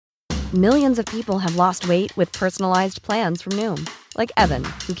Millions of people have lost weight with personalized plans from Noom. Like Evan,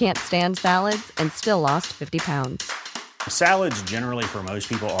 who can't stand salads and still lost 50 pounds. Salads generally for most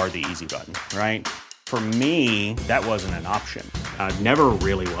people are the easy button, right? For me, that wasn't an option. I never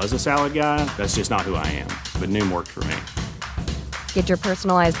really was a salad guy. That's just not who I am. But Noom worked for me. Get your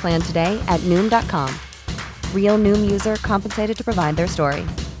personalized plan today at Noom.com. Real Noom user compensated to provide their story.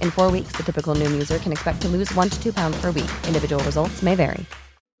 In 4 weeks, the typical Noom user can expect to lose 1 to 2 pounds per week. Individual results may vary.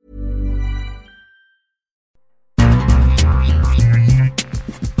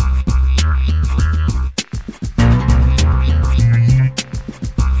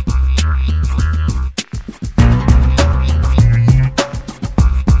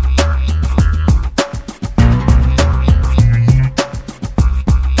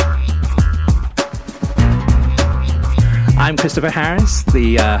 I'm Christopher Harris,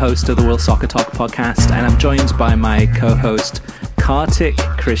 the host of the World Soccer Talk podcast, and I'm joined by my co-host, Kartik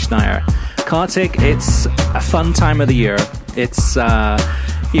Krishnaiyer. Kartik, it's a fun time of the year. It's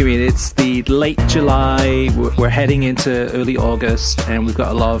the late July, we're heading into early August, and we've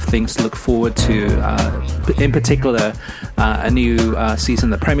got a lot of things to look forward to, in particular, a new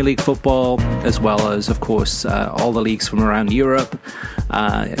season of the Premier League football, as well as, of course, all the leagues from around Europe.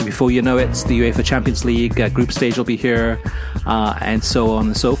 Before you know it, the UEFA Champions League group stage will be here, and so on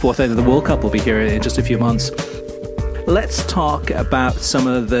and so forth. And the World Cup will be here in just a few months. Let's talk about some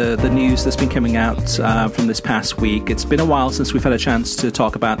of the news that's been coming out from this past week. It's been a while since we've had a chance to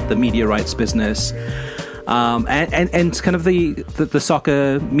talk about the media rights business and kind of the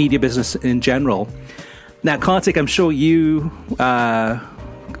soccer media business in general. Now, Kartik, I'm sure you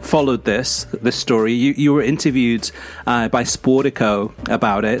followed this story. You were interviewed by Sportico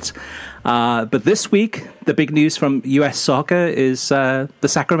about it. But this week, the big news from US soccer is the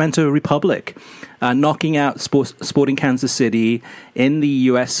Sacramento Republic knocking out Sporting Kansas City in the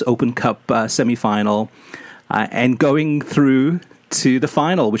US Open Cup semifinal and going through to the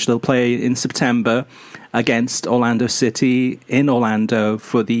final, which they'll play in September against Orlando City in Orlando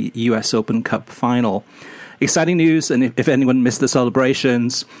for the US Open Cup final. Exciting news, and if anyone missed the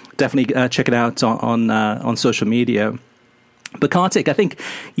celebrations, definitely check it out on social media. But Kartik, I think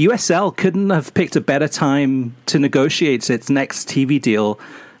USL couldn't have picked a better time to negotiate its next TV deal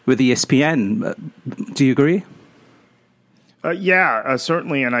with ESPN. Do you agree? Yeah,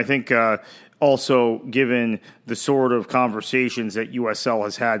 certainly. And I think also given the sort of conversations that USL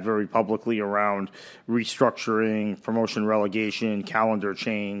has had very publicly around restructuring, promotion relegation, calendar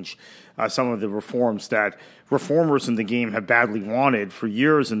change, some of the reforms that reformers in the game have badly wanted for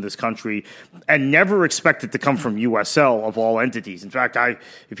years in this country and never expected to come from USL of all entities. In fact,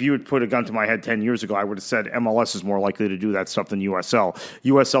 if you had put a gun to my head 10 years ago, I would have said MLS is more likely to do that stuff than USL.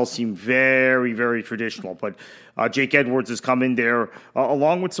 USL seemed very, very traditional, but Jake Edwards has come in there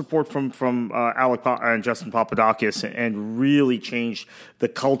along with support from Alec and Justin Papadakis and really changed the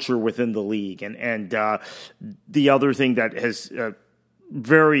culture within the league. And the other thing that has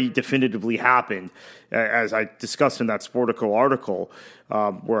very definitively happened, as I discussed in that Sportico article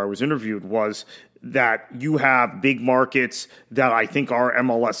where I was interviewed, was that you have big markets that I think are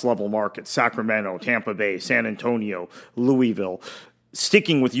MLS level markets, Sacramento, Tampa Bay, San Antonio, Louisville,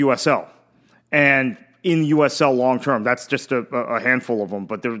 sticking with USL. And in USL long term, that's just a handful of them,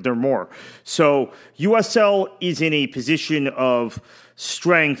 but there are more. So USL is in a position of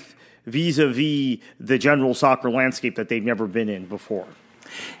strength vis-a-vis the general soccer landscape that they've never been in before.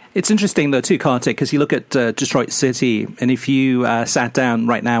 It's interesting, though, too, Kartik, because you look at Detroit City, and if you sat down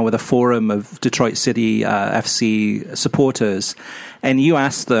right now with a forum of Detroit City FC supporters, and you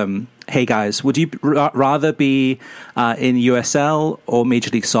asked them, hey, guys, would you rather be in USL or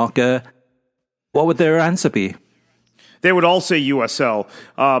Major League Soccer? What would their answer be? They would all say USL.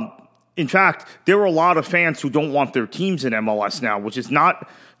 In fact, there are a lot of fans who don't want their teams in MLS now, which is not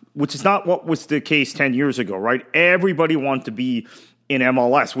what was the case 10 years ago, right? Everybody wanted to be in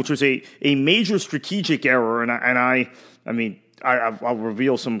MLS, which was a major strategic error. I'll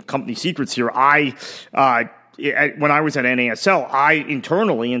reveal some company secrets here. When I was at NASL, I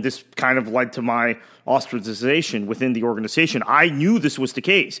internally, and this kind of led to my ostracization within the organization, I knew this was the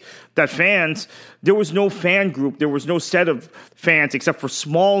case, that fans, there was no fan group, there was no set of fans except for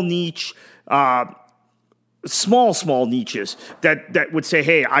small niche, small niches that would say,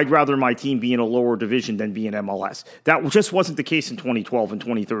 hey, I'd rather my team be in a lower division than be in MLS. That just wasn't the case in 2012 and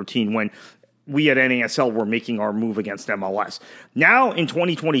 2013 when we at NASL were making our move against MLS. Now in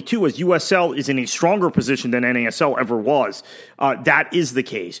 2022, as USL is in a stronger position than NASL ever was, that is the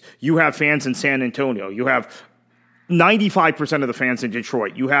case. You have fans in San Antonio. You have 95% of the fans in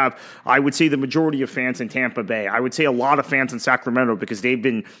Detroit. You have, I would say, the majority of fans in Tampa Bay. I would say a lot of fans in Sacramento because they've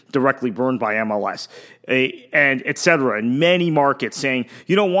been directly burned by MLS, and et cetera, in many markets saying,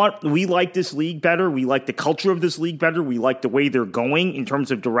 you know what, we like this league better. We like the culture of this league better. We like the way they're going in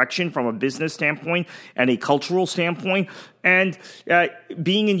terms of direction from a business standpoint and a cultural standpoint. And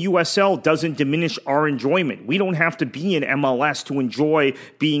being in USL doesn't diminish our enjoyment. We don't have to be in MLS to enjoy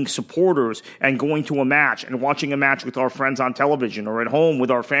being supporters and going to a match and watching a match with our friends on television or at home with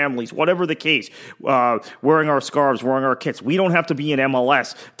our families, whatever the case, wearing our scarves, wearing our kits. We don't have to be in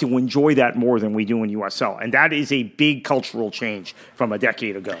MLS to enjoy that more than we do in USL. And that is a big cultural change from a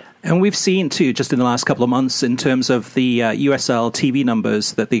decade ago. And we've seen, too, just in the last couple of months, in terms of the USL TV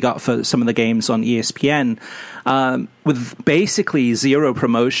numbers that they got for some of the games on ESPN, with basically zero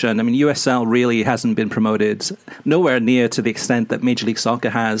promotion. I mean, USL really hasn't been promoted nowhere near to the extent that Major League Soccer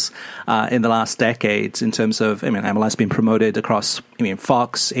has in the last decades in terms of, MLS being promoted across,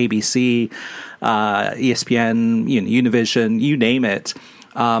 Fox, ABC, ESPN, Univision, you name it.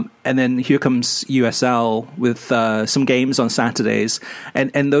 And then here comes USL with some games on Saturdays,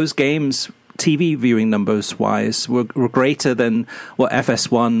 and those games, TV viewing numbers wise, were greater than what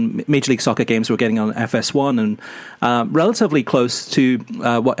FS1 Major League Soccer games were getting on FS1, and relatively close to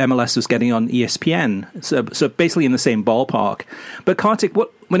what MLS was getting on ESPN. So basically in the same ballpark. But Kartik,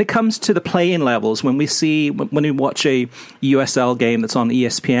 when it comes to the play-in levels, when we watch a USL game that's on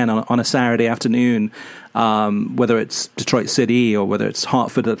ESPN on a Saturday afternoon, whether it's Detroit City or whether it's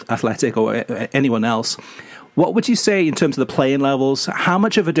Hartford Athletic or anyone else, what would you say in terms of the play-in levels? How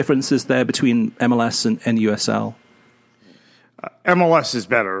much of a difference is there between MLS and USL? MLS is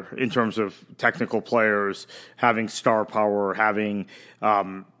better in terms of technical players, having star power, having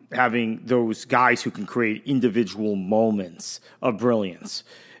those guys who can create individual moments of brilliance.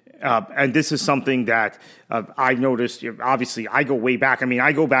 And this is something that I've noticed. Obviously, I go way back.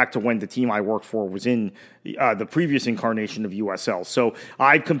 I go back to when the team I worked for was in the previous incarnation of USL. So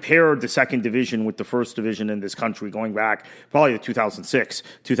I've compared the second division with the first division in this country going back probably to 2006,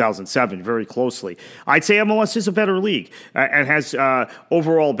 2007, very closely. I'd say MLS is a better league and has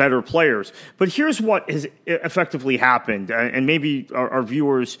overall better players. But here's what has effectively happened, and maybe our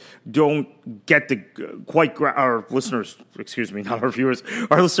viewers don't get our listeners, not our viewers,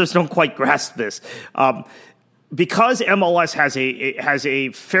 our listeners don't quite grasp this. Because MLS has a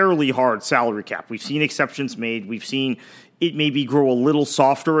fairly hard salary cap. We've seen exceptions made. We've seen it maybe grow a little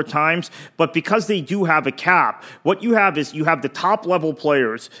softer at times. But because they do have a cap, what you have is you have the top level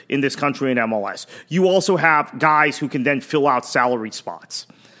players in this country in MLS. You also have guys who can then fill out salary spots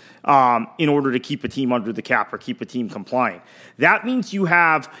in order to keep a team under the cap or keep a team compliant. That means you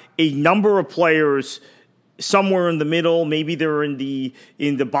have a number of players somewhere in the middle. Maybe they're in the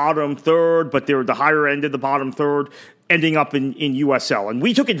bottom third, but they're the higher end of the bottom third, ending up in USL. And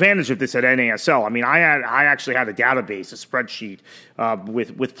we took advantage of this at NASL. I actually had a database, a spreadsheet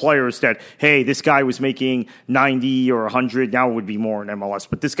with players that, hey, this guy was making 90 or 100. Now it would be more in MLS.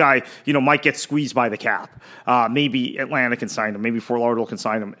 But this guy, might get squeezed by the cap. Maybe Atlanta can sign him. Maybe Fort Lauderdale can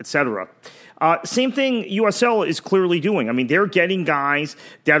sign him, et cetera. Same thing USL is clearly doing. They're getting guys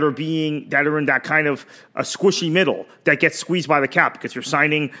that are in that kind of a squishy middle that gets squeezed by the cap because you're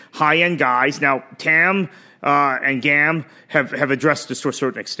signing high-end guys. Now, TAM and GAM have addressed this to a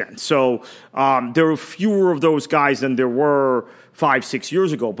certain extent. So there are fewer of those guys than there were 5-6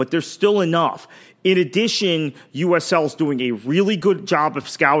 years ago, but there's still enough. In addition, USL is doing a really good job of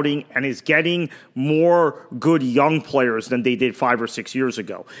scouting and is getting more good young players than they did 5 or 6 years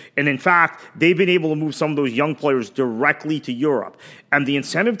ago. And in fact, they've been able to move some of those young players directly to Europe. And the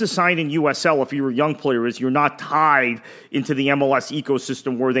incentive to sign in USL if you're a young player is you're not tied into the MLS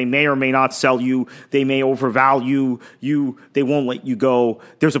ecosystem where they may or may not sell you, they may overvalue you, they won't let you go.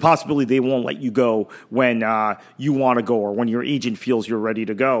 There's a possibility they won't let you go when you want to go or when your agent feels you're ready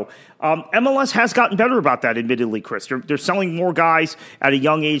to go. MLS has gotten better about that, admittedly, Chris. They're selling more guys at a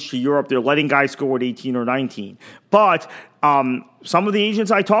young age to Europe. They're letting guys go at 18 or 19. But some of the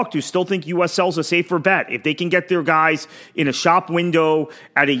agents I talk to still think USL's a safer bet. If they can get their guys in a shop window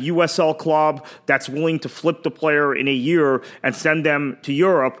at a USL club that's willing to flip the player in a year and send them to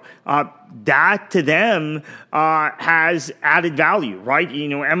Europe, that to them has added value, right?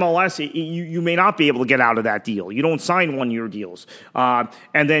 MLS, you may not be able to get out of that deal. You don't sign one-year deals.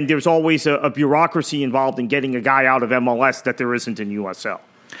 And then there's always a bureaucracy involved in getting a guy out of MLS that there isn't in USL.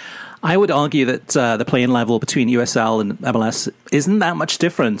 I would argue that the playing level between USL and MLS isn't that much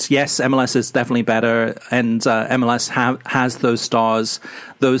different. Yes, MLS is definitely better, and MLS has those stars,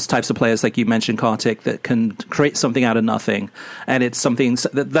 those types of players like you mentioned, Kartik, that can create something out of nothing. And it's something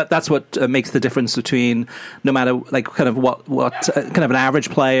that's what makes the difference between no matter like kind of what kind of an average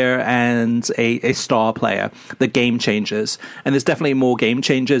player and a star player. The game changers, and there's definitely more game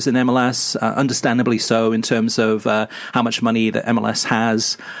changers in MLS, understandably so in terms of how much money that MLS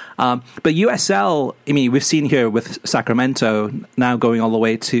has. But USL, I mean, we've seen here with Sacramento now going all the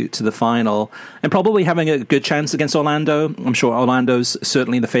way to the final and probably having a good chance against Orlando. I'm sure Orlando's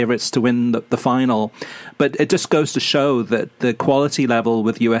certainly the favorites to win the final. But it just goes to show that the quality level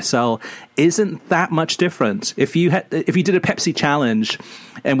with USL isn't that much different. If you did a Pepsi challenge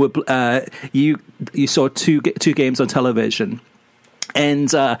and you saw two games on television,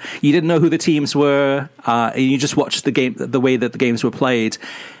 and you didn't know who the teams were, and you just watched the game, the way that the games were played,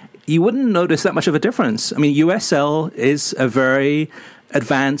 you wouldn't notice that much of a difference. I mean, USL is a very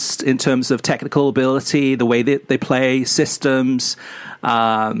advanced in terms of technical ability, the way that they play, systems,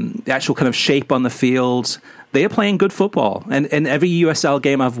 the actual kind of shape on the field. They are playing good football. And every USL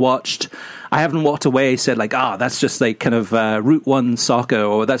game I've watched, I haven't walked away said like, that's just like kind of Route 1 soccer,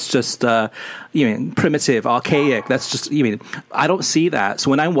 or that's just primitive, archaic. That's just, I don't see that. So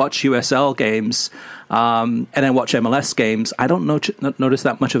when I watch USL games and I watch MLS games, I don't notice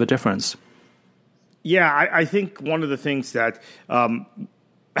that much of a difference. Yeah, I think one of the things that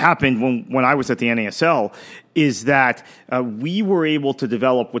happened when I was at the NASL is that we were able to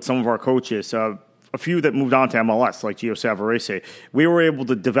develop with some of our coaches, a few that moved on to MLS, like Gio Savarese, we were able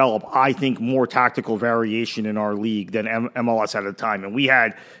to develop, I think, more tactical variation in our league than MLS at the time. And we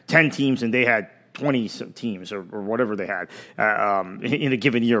had 10 teams and they had 20 teams or whatever they had in a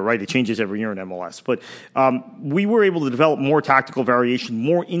given year, right? It changes every year in MLS. But we were able to develop more tactical variation,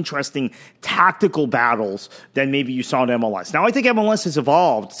 more interesting tactical battles than maybe you saw in MLS. Now, I think MLS has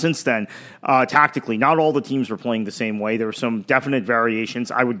evolved since then tactically. Not all the teams were playing the same way. There were some definite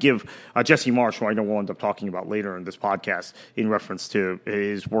variations. I would give Jesse Marsch, who I know we'll end up talking about later in this podcast in reference to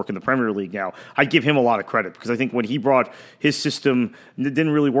his work in the Premier League now, I'd give him a lot of credit because I think when he brought his system, it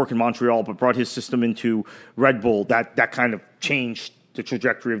didn't really work in Montreal, but brought his system into Red Bull, that kind of changed the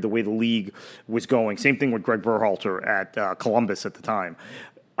trajectory of the way the league was going. Same thing with Greg Berhalter at Columbus at the time.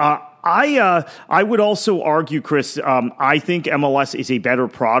 I would also argue, Chris, I think MLS is a better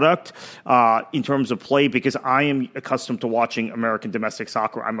product in terms of play because I am accustomed to watching American domestic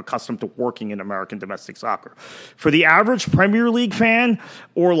soccer. I'm accustomed to working in American domestic soccer. For the average Premier League fan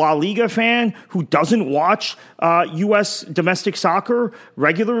or La Liga fan who doesn't watch U.S. domestic soccer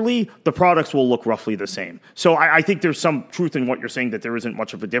regularly, the products will look roughly the same. So I think there's some truth in what you're saying that there isn't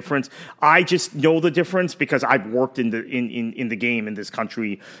much of a difference. I just know the difference because I've worked in the game in this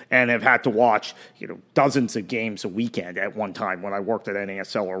country and have had to watch, dozens of games a weekend at one time when I worked at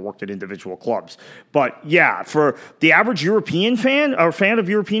NASL or worked at individual clubs. But yeah, for the average European fan or fan of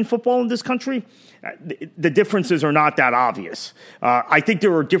European football in this country, the differences are not that obvious. I think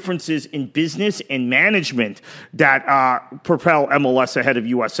there are differences in business and management that propel MLS ahead of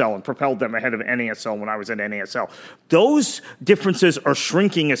USL and propelled them ahead of NASL when I was at NASL. Those differences are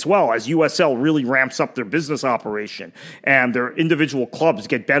shrinking as well as USL really ramps up their business operation and their individual clubs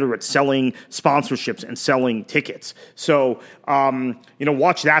get better at selling sponsorships and selling tickets. So,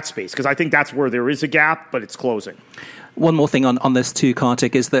 watch that space because I think that's where there is a gap, but it's closing. One more thing on this too,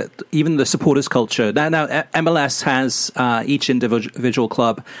 Kartik, is that even the supporters culture. Now MLS has each individual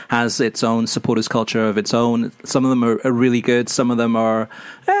club has its own supporters culture of its own. Some of them are really good. Some of them are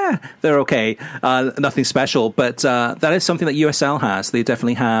they're okay, nothing special. But that is something that USL has. They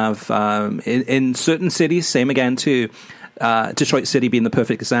definitely have in certain cities. Same again too. Detroit City being the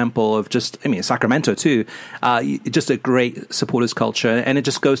perfect example of Sacramento too, just a great supporters culture. And it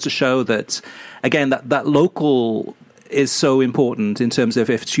just goes to show that, again, that local is so important in terms of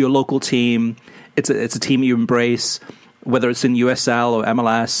if it's your local team, it's a team you embrace, whether it's in USL or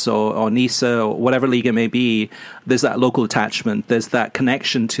MLS or NISA or whatever league it may be, there's that local attachment, there's that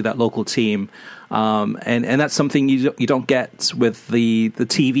connection to that local team. And that's something you don't get with the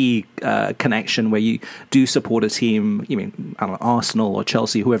TV connection where you do support a team, I don't know, Arsenal or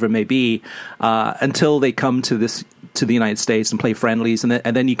Chelsea, whoever it may be, until they come to the United States and play friendlies, and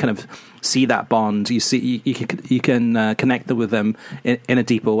then you kind of see that bond. You can connect with them in a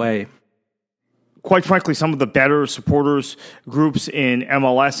deeper way. quite frankly, some of the better supporters groups in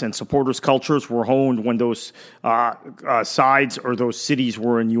MLS and supporters cultures were honed when those sides or those cities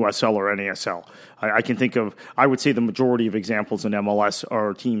were in USL or NASL. I can think of, I would say the majority of examples in MLS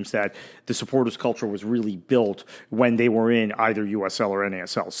are teams that the supporters culture was really built when they were in either USL or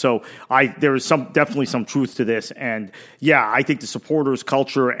NASL. So there is definitely some truth to this. And yeah, I think the supporters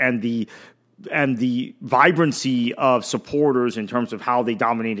culture and the vibrancy of supporters in terms of how they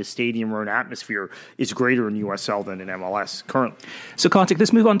dominate a stadium or an atmosphere is greater in USL than in MLS currently. So, Kartik,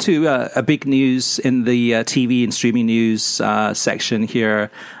 let's move on to a big news in the TV and streaming news section here,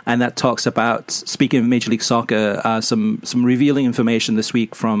 and that talks about, speaking of Major League Soccer, some revealing information this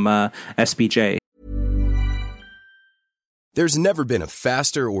week from SBJ. There's never been a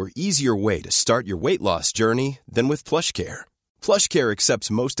faster or easier way to start your weight loss journey than with PlushCare. PlushCare accepts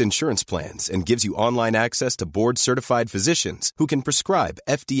most insurance plans and gives you online access to board-certified physicians who can prescribe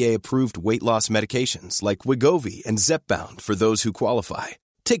FDA-approved weight loss medications like Wegovy and Zepbound for those who qualify.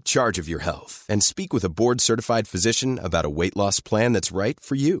 Take charge of your health and speak with a board-certified physician about a weight loss plan that's right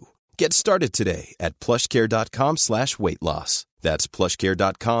for you. Get started today at plushcare.com/weight loss. That's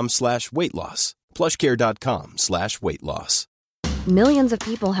plushcare.com/weight loss. plushcare.com/weight loss. Millions of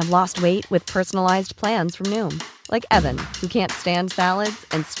people have lost weight with personalized plans from Noom. Like Evan, who can't stand salads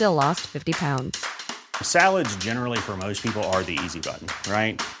and still lost 50 pounds. Salads generally for most people are the easy button,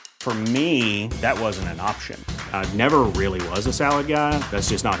 right? For me, that wasn't an option. I never really was a salad guy. That's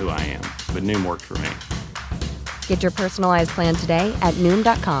just not who I am. But Noom worked for me. Get your personalized plan today at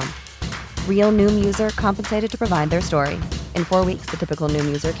Noom.com. Real Noom user compensated to provide their story. In 4 weeks, the typical Noom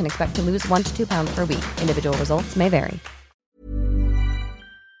user can expect to lose 1 to 2 pounds per week. Individual results may vary.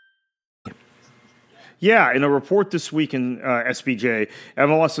 Yeah, in a report this week in SBJ,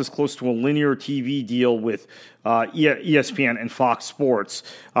 MLS is close to a linear TV deal with ESPN and Fox Sports,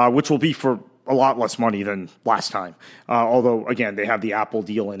 which will be for a lot less money than last time. Although, again, they have the Apple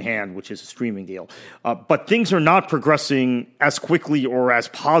deal in hand, which is a streaming deal. But things are not progressing as quickly or as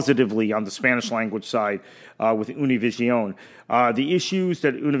positively on the Spanish language side with Univision. The issues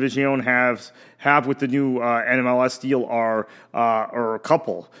that Univision have with the new NMLS deal are a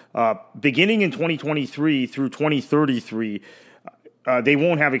couple. Beginning in 2023 through 2033, they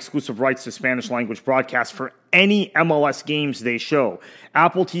won't have exclusive rights to Spanish language broadcasts for any MLS games they show.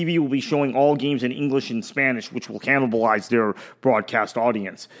 Apple TV will be showing all games in English and Spanish, which will cannibalize their broadcast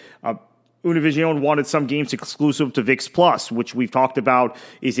audience. Univision wanted some games exclusive to ViX Plus, which we've talked about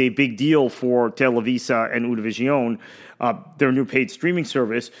is a big deal for Televisa and Univision, their new paid streaming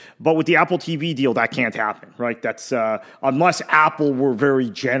service. But with the Apple TV deal, that can't happen, right? That's unless Apple were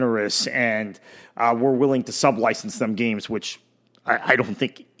very generous and were willing to sublicense them games, which I don't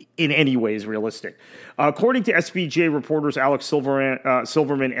think in any way is realistic. According to SBJ reporters Alex Silverman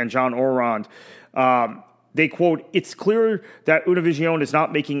and John Orand, they quote, "It's clear that Univision is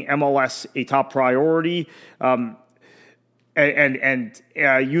not making MLS a top priority, and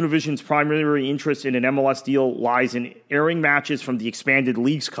Univision's primary interest in an MLS deal lies in airing matches from the expanded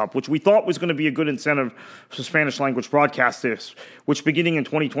Leagues Cup, which we thought was going to be a good incentive for Spanish-language broadcasters, which beginning in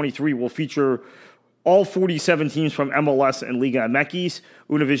 2023 will feature all 47 teams from MLS and Liga MX.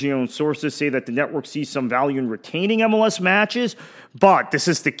 Univision sources say that the network sees some value in retaining MLS matches, but this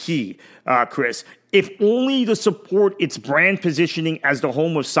is the key, Chris. If only to support its brand positioning as the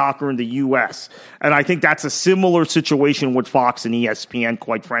home of soccer in the U.S. And I think that's a similar situation with Fox and ESPN,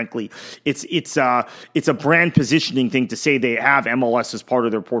 quite frankly. It's a brand positioning thing to say they have MLS as part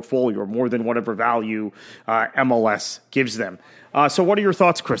of their portfolio, more than whatever value MLS gives them. So what are your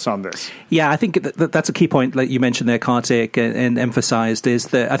thoughts, Chris, on this? Yeah, I think that's a key point that you mentioned there, Kartik, and emphasized, is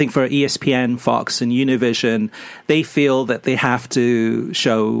that I think for ESPN, Fox, and Univision, they feel that they have to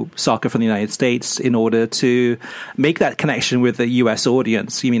show soccer from the United States in order to make that connection with the US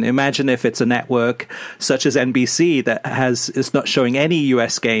audience. I mean, imagine if it's a network such as NBC that is not showing any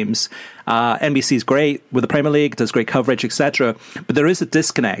US games. NBC is great with the Premier League, does great coverage, etc. But there is a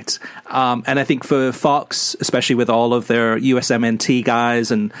disconnect. And I think for Fox, especially with all of their USMNT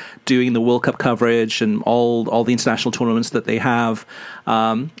guys and doing the World Cup coverage and all the international tournaments that they have,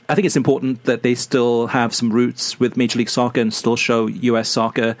 I think it's important that they still have some roots with Major League Soccer and still show US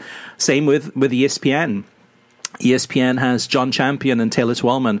soccer. Same with ESPN. ESPN has John Champion and Taylor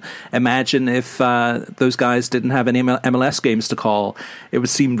Twellman. Imagine if those guys didn't have any MLS games to call. It would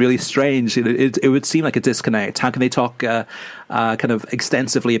seem really strange. It would seem like a disconnect. How can they talk kind of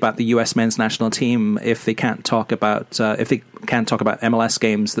extensively about the U.S. men's national team if they can't talk about MLS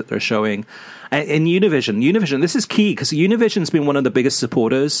games that they're showing? In Univision, this is key because Univision's been one of the biggest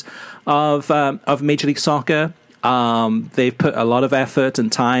supporters of Major League Soccer. They've put a lot of effort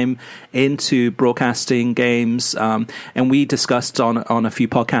and time into broadcasting games. And we discussed on a few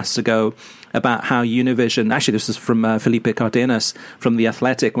podcasts ago about how Univision, actually this is from Felipe Cardenas from The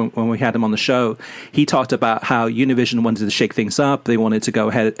Athletic when we had him on the show. He talked about how Univision wanted to shake things up. They wanted to go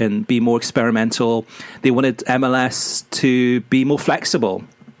ahead and be more experimental. They wanted MLS to be more flexible,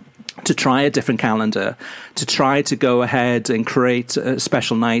 to try a different calendar, to try to go ahead and create a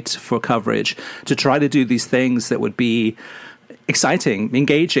special night for coverage, to try to do these things that would be exciting,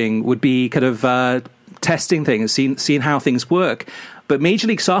 engaging, would be kind of testing things, seeing how things work. But Major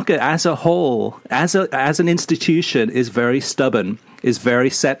League Soccer as a whole, as an institution, is very stubborn, is very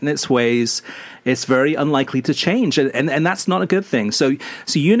set in its ways. It's very unlikely to change, and that's not a good thing. So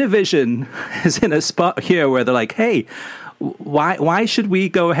Univision is in a spot here where they're like, hey, why should we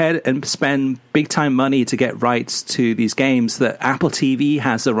go ahead and spend big time money to get rights to these games that Apple TV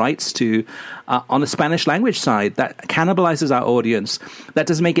has the rights to on the Spanish language side? That cannibalizes our audience. That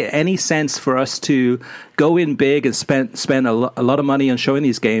doesn't make it any sense for us to go in big and spend a lot of money on showing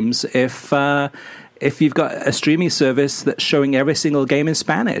these games if you've got a streaming service that's showing every single game in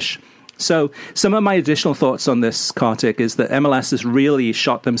Spanish. So some of my additional thoughts on this, Kartik, is that MLS has really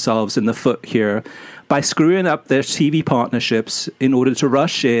shot themselves in the foot here by screwing up their TV partnerships in order to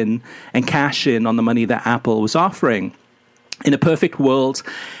rush in and cash in on the money that Apple was offering. In a perfect world,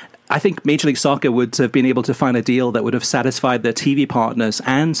 I think Major League Soccer would have been able to find a deal that would have satisfied their TV partners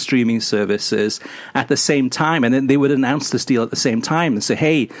and streaming services at the same time. And then they would announce this deal at the same time and say,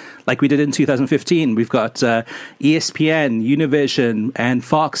 hey, like we did in 2015, we've got ESPN, Univision, and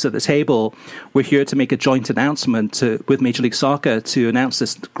Fox at the table. We're here to make a joint announcement with Major League Soccer to announce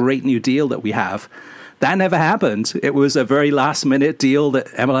this great new deal that we have. That never happened. It was a very last-minute deal that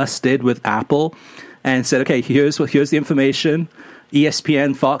MLS did with Apple and said, okay, here's the information.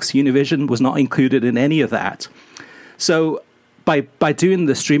 ESPN, Fox, Univision was not included in any of that. So by doing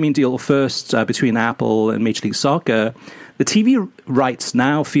the streaming deal first between Apple and Major League Soccer, the TV rights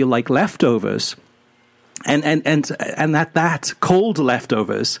now feel like leftovers, and that cold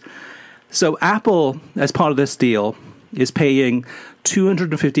leftovers. So Apple, as part of this deal, is paying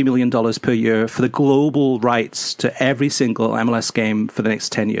 $250 million per year for the global rights to every single MLS game for the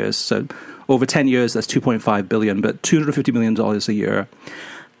next 10 years. So over 10 years, that's $2.5 billion, but $250 million a year.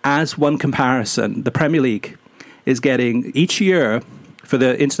 As one comparison, the Premier League is getting each year for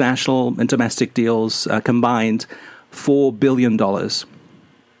the international and domestic deals combined $4 billion.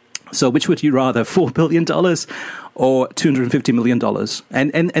 So which would you rather, $4 billion or $250 million?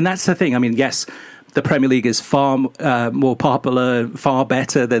 And that's the thing. I mean, yes, the Premier League is far more popular, far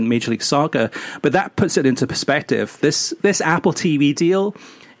better than Major League Soccer, but that puts it into perspective. This Apple TV deal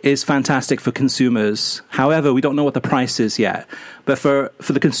is fantastic for consumers. However, we don't know what the price is yet. But for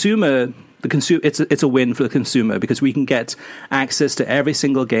the consumer, it's a win for the consumer because we can get access to every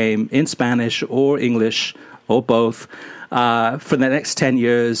single game in Spanish or English or both for the next 10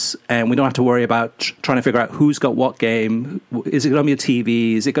 years, and we don't have to worry about trying to figure out who's got what game. Is it going to be a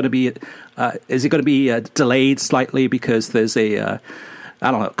TV? Is it going to be delayed slightly because there's a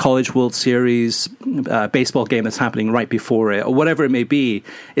College World Series baseball game that's happening right before it, or whatever it may be?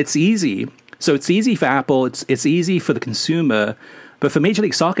 It's easy. So it's easy for Apple. It's easy for the consumer. But for Major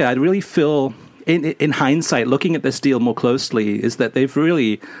League Soccer, I really feel, in hindsight, looking at this deal more closely, is that they've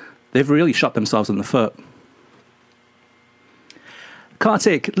really shot themselves in the foot.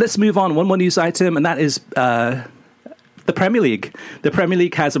 Kartik, let's move on. One more news item, and that is the Premier League. The Premier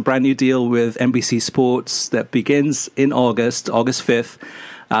League has a brand new deal with NBC Sports that begins in August 5th,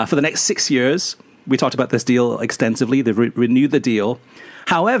 for the next 6 years. We talked about this deal extensively. They've renewed the deal.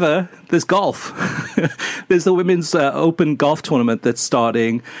 However, there's golf. There's the Women's Open golf tournament that's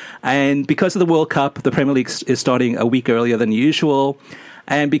starting. And because of the World Cup, the Premier League is starting a week earlier than usual.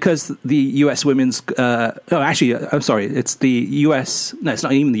 And because the U.S. women's... I'm sorry. It's the U.S. No, it's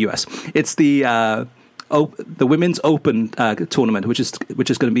not even the U.S. It's the Women's Open tournament, which is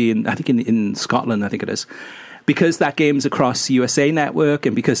going to be in Scotland, I think it is. Because that game's across USA Network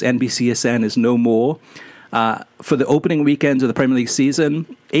and because NBCSN is no more, for the opening weekend of the Premier League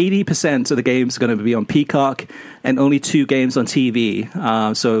season, 80% of the games are going to be on Peacock and only 2 games on TV.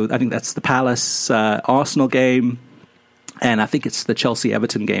 So I think that's the Palace Arsenal game, and I think it's the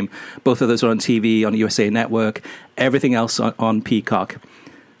Chelsea-Everton game. Both of those are on TV, on USA Network. Everything else on Peacock.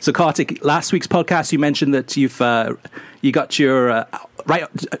 So, Kartik, last week's podcast, you mentioned that you got your right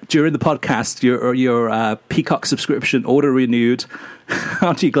during the podcast your Peacock subscription auto-renewed.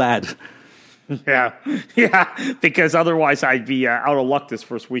 Aren't you glad? Yeah, because otherwise I'd be out of luck this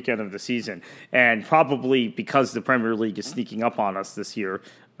first weekend of the season. And probably because the Premier League is sneaking up on us this year,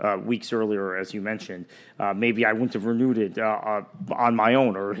 weeks earlier, as you mentioned, maybe I wouldn't have renewed it on my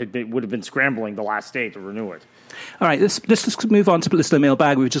own, or would have been scrambling the last day to renew it. All right, let's move on to listener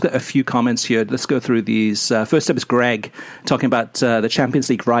mailbag. We've just got a few comments here. Let's go through these. First up is Greg talking about the Champions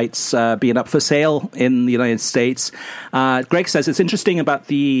League rights being up for sale in the United States. Greg says it's interesting about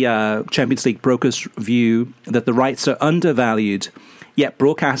the Champions League brokers' view that the rights are undervalued, yet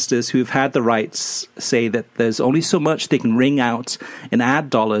broadcasters who've had the rights say that there's only so much they can wring out in ad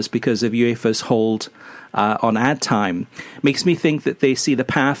dollars because of UEFA's hold on ad time. Makes me think that they see the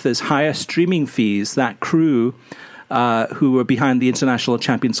path as higher streaming fees. That crew who were behind the International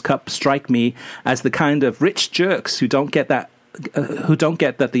Champions Cup strike me as the kind of rich jerks who don't get that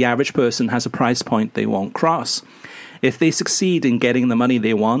the average person has a price point they won't cross. If they succeed in getting the money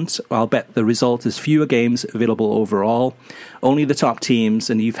they want, I'll bet the result is fewer games available overall, only the top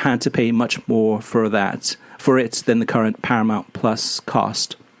teams, and you've had to pay much more for it than the current Paramount Plus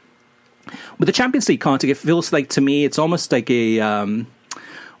cost. With the Champions League content, it feels like, to me, it's almost like a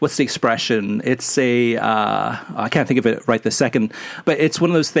what's the expression? It's a I can't think of it right this second, but it's one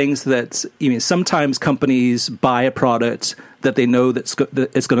of those things that sometimes companies buy a product that they know that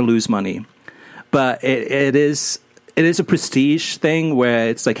it's going to lose money, but it is a prestige thing where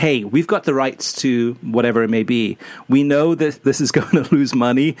it's like, hey, we've got the rights to whatever it may be. We know that this is going to lose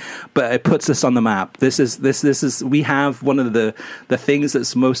money, but it puts us on the map. This is we have one of the things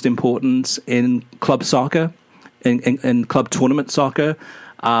that's most important in club soccer, in club tournament soccer.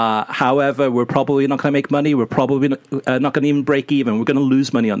 However, we're probably not going to make money. We're probably not going to even break even. We're going to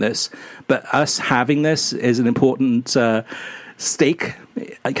lose money on this. But us having this is an important stake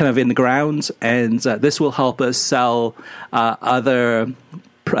kind of in the ground, and this will help us sell other,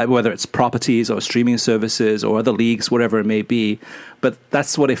 whether it's properties or streaming services or other leagues, whatever it may be. But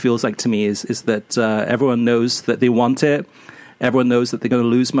that's what it feels like to me, is that everyone knows that they want it. Everyone knows that they're going to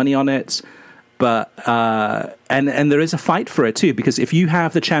lose money on it. But and there is a fight for it too, because if you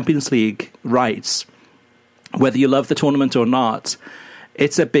have the Champions League rights, whether you love the tournament or not,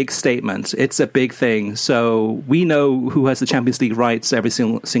 it's a big statement. It's a big thing. So we know who has the Champions League rights every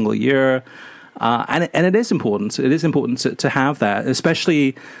single year, and it is important. It is important to have that,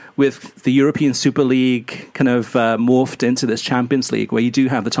 especially with the European Super League kind of morphed into this Champions League, where you do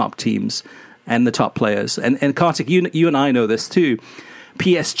have the top teams and the top players. And Kartik, you and I know this too.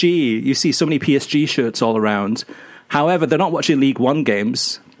 PSG, you see so many PSG shirts all around. However, they're not watching League One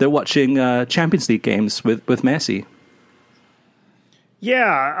games. They're watching Champions League games with Messi.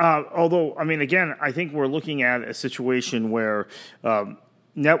 Yeah, although, I mean, again, I think we're looking at a situation where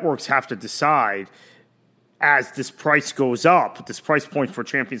networks have to decide, as this price goes up, this price point for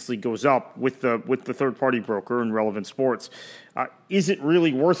Champions League goes up with the third-party broker and Relevant Sports, is it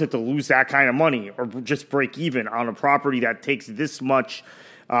really worth it to lose that kind of money or just break even on a property that takes this much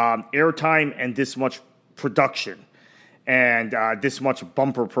airtime and this much production and this much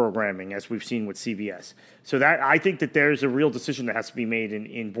bumper programming, as we've seen with CBS? So that, I think that there's a real decision that has to be made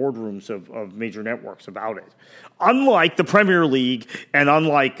in boardrooms of major networks about it. Unlike the Premier League and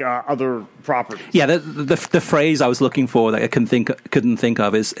unlike other properties. Yeah, the phrase I was looking for that I couldn't think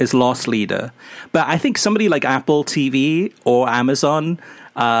of is loss leader. But I think somebody like Apple TV or Amazon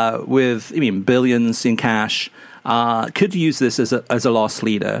with billions in cash could use this as a loss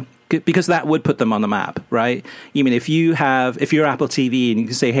leader, because that would put them on the map, right? If you're Apple TV and you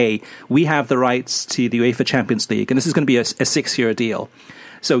can say, hey, we have the rights to the UEFA Champions League, and this is going to be a 6-year deal.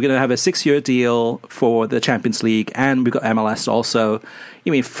 So we're going to have a 6-year deal for the Champions League, and we've got MLS also.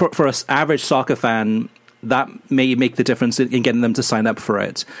 For an average soccer fan, that may make the difference in getting them to sign up for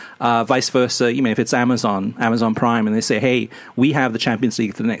it. Vice versa, if it's Amazon Prime, and they say, hey, we have the Champions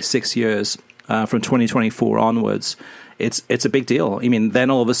League for the next 6 years from 2024 onwards, it's a big deal.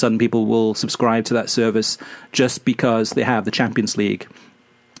 Then all of a sudden people will subscribe to that service just because they have the Champions League.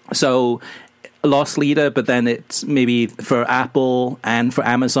 So a loss leader, but then it's maybe for Apple and for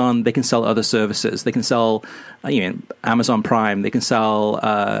Amazon, they can sell other services. They can sell Amazon Prime. They can sell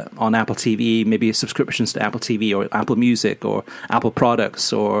on Apple TV, maybe subscriptions to Apple TV or Apple Music or Apple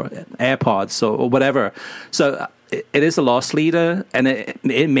products or AirPods or whatever. So it is a loss leader, and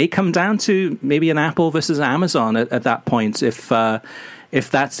it may come down to maybe an Apple versus Amazon at that point, if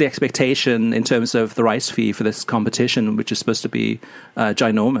that's the expectation in terms of the rights fee for this competition, which is supposed to be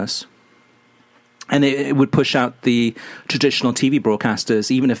ginormous. And it would push out the traditional TV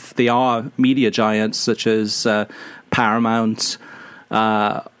broadcasters, even if they are media giants such as Paramount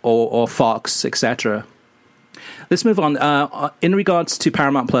or Fox, etc. Let's move on. In regards to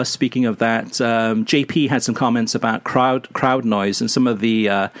Paramount Plus, speaking of that, JP had some comments about crowd noise, and some of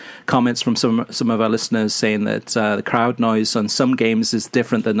the comments from some of our listeners saying that the crowd noise on some games is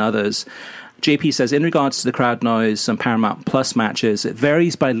different than others. JP says, in regards to the crowd noise on Paramount Plus matches, it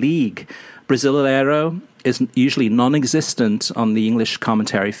varies by league. Brasileiro is usually non-existent on the English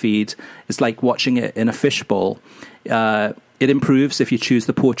commentary feed. It's like watching it in a fishbowl. It improves if you choose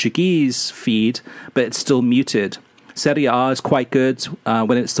the Portuguese feed, but it's still muted. Serie A is quite good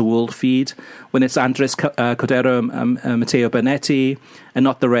when it's the world feed. When it's Andres Cordero, Matteo Bernetti, and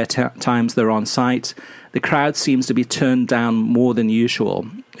not the rare times they're on site, the crowd seems to be turned down more than usual.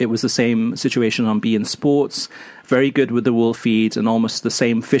 It was the same situation on beIN Sports. Very good with the world feed, and almost the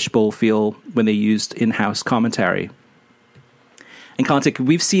same fishbowl feel when they used in-house commentary. And Kartik,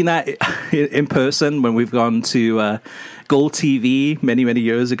 we've seen that in person when we've gone to Gold TV many, many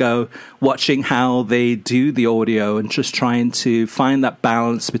years ago, watching how they do the audio and just trying to find that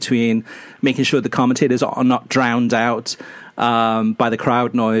balance between making sure the commentators are not drowned out by the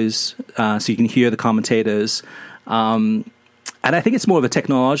crowd noise, so you can hear the commentators. And I think it's more of a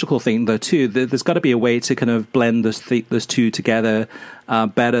technological thing, though, too. There's got to be a way to kind of blend those two together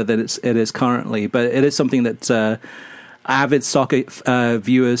better than it is currently. But it is something that avid soccer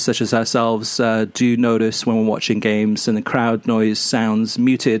viewers such as ourselves do notice when we're watching games and the crowd noise sounds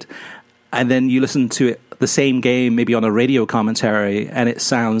muted. And then you listen to it, the same game, maybe on a radio commentary, and it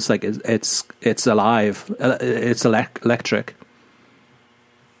sounds like it's alive. It's electric.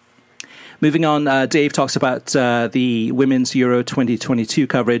 Moving on, Dave talks about the Women's Euro 2022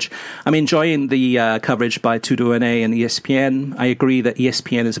 coverage. I'm enjoying the coverage by Tudor-Ane and ESPN. I agree that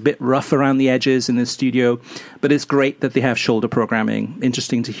ESPN is a bit rough around the edges in the studio, but it's great that they have shoulder programming.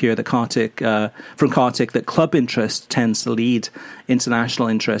 Interesting to hear that from Kartik that club interest tends to lead international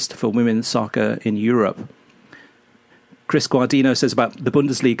interest for women's soccer in Europe. Chris Guardino says about the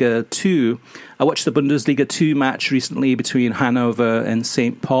Bundesliga 2. I watched the Bundesliga 2 match recently between Hanover and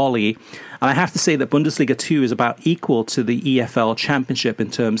St. Pauli. And I have to say that Bundesliga 2 is about equal to the EFL Championship in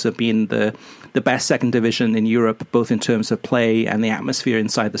terms of being the best second division in Europe, both in terms of play and the atmosphere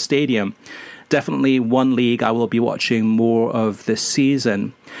inside the stadium. Definitely one league I will be watching more of this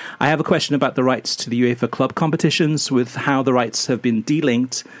season. I have a question about the rights to the UEFA club competitions, with how the rights have been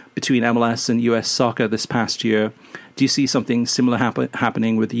delinked between MLS and US soccer this past year. Do you see something similar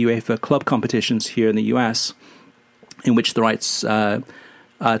happening with the UEFA club competitions here in the US, in which the rights to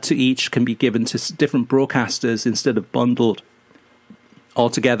each can be given to different broadcasters instead of bundled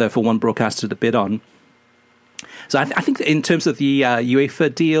altogether for one broadcaster to bid on? So I think that in terms of the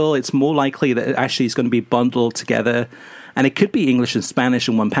UEFA deal, it's more likely that it actually is going to be bundled together, and it could be English and Spanish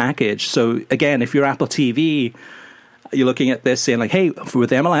in one package. So again, if you're Apple TV, you're looking at this saying like, hey,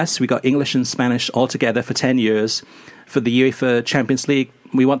 with MLS, we got English and Spanish all together for 10 years. For the UEFA Champions League,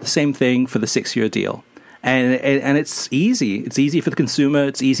 we want the same thing for the 6-year deal. And it's easy. It's easy for the consumer.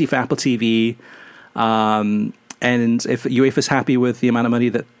 It's easy for Apple TV. And if UEFA's happy with the amount of money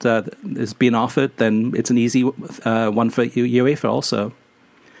that is being offered, then it's an easy one for UEFA also.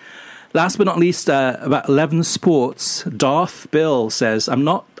 Last but not least, about 11 Sports, Darth Bill says, I'm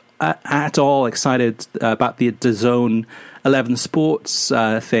not at all excited about the DAZN 11 Sports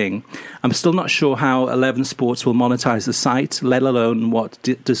thing. I'm still not sure how 11 Sports will monetize the site, let alone what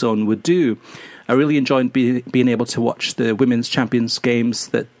DAZN would do. I really enjoyed being able to watch the Women's Champions games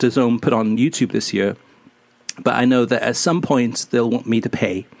that DAZN put on YouTube this year. But I know that at some point they'll want me to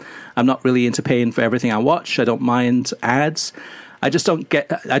pay. I'm not really into paying for everything I watch. I don't mind ads. I just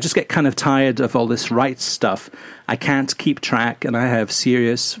get kind of tired of all this rights stuff. I can't keep track, and I have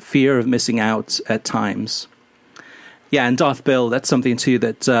serious fear of missing out at times. Yeah, and Darth Bill, that's something too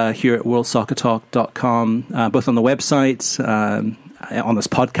that here at WorldSoccerTalk.com, both on the website, on this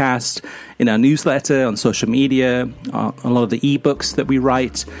podcast, in our newsletter, on social media, on a lot of the ebooks that we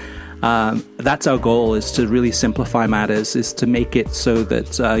write. That's our goal, is to really simplify matters, is to make it so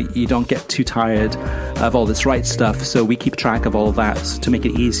that you don't get too tired of all this right stuff. So we keep track of all of that to make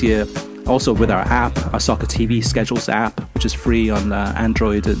it easier. Also with our app, our Soccer TV Schedules app, which is free on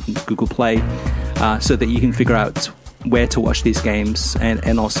Android and Google Play, so that you can figure out where to watch these games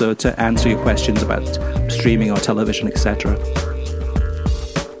and also to answer your questions about streaming or television, etc.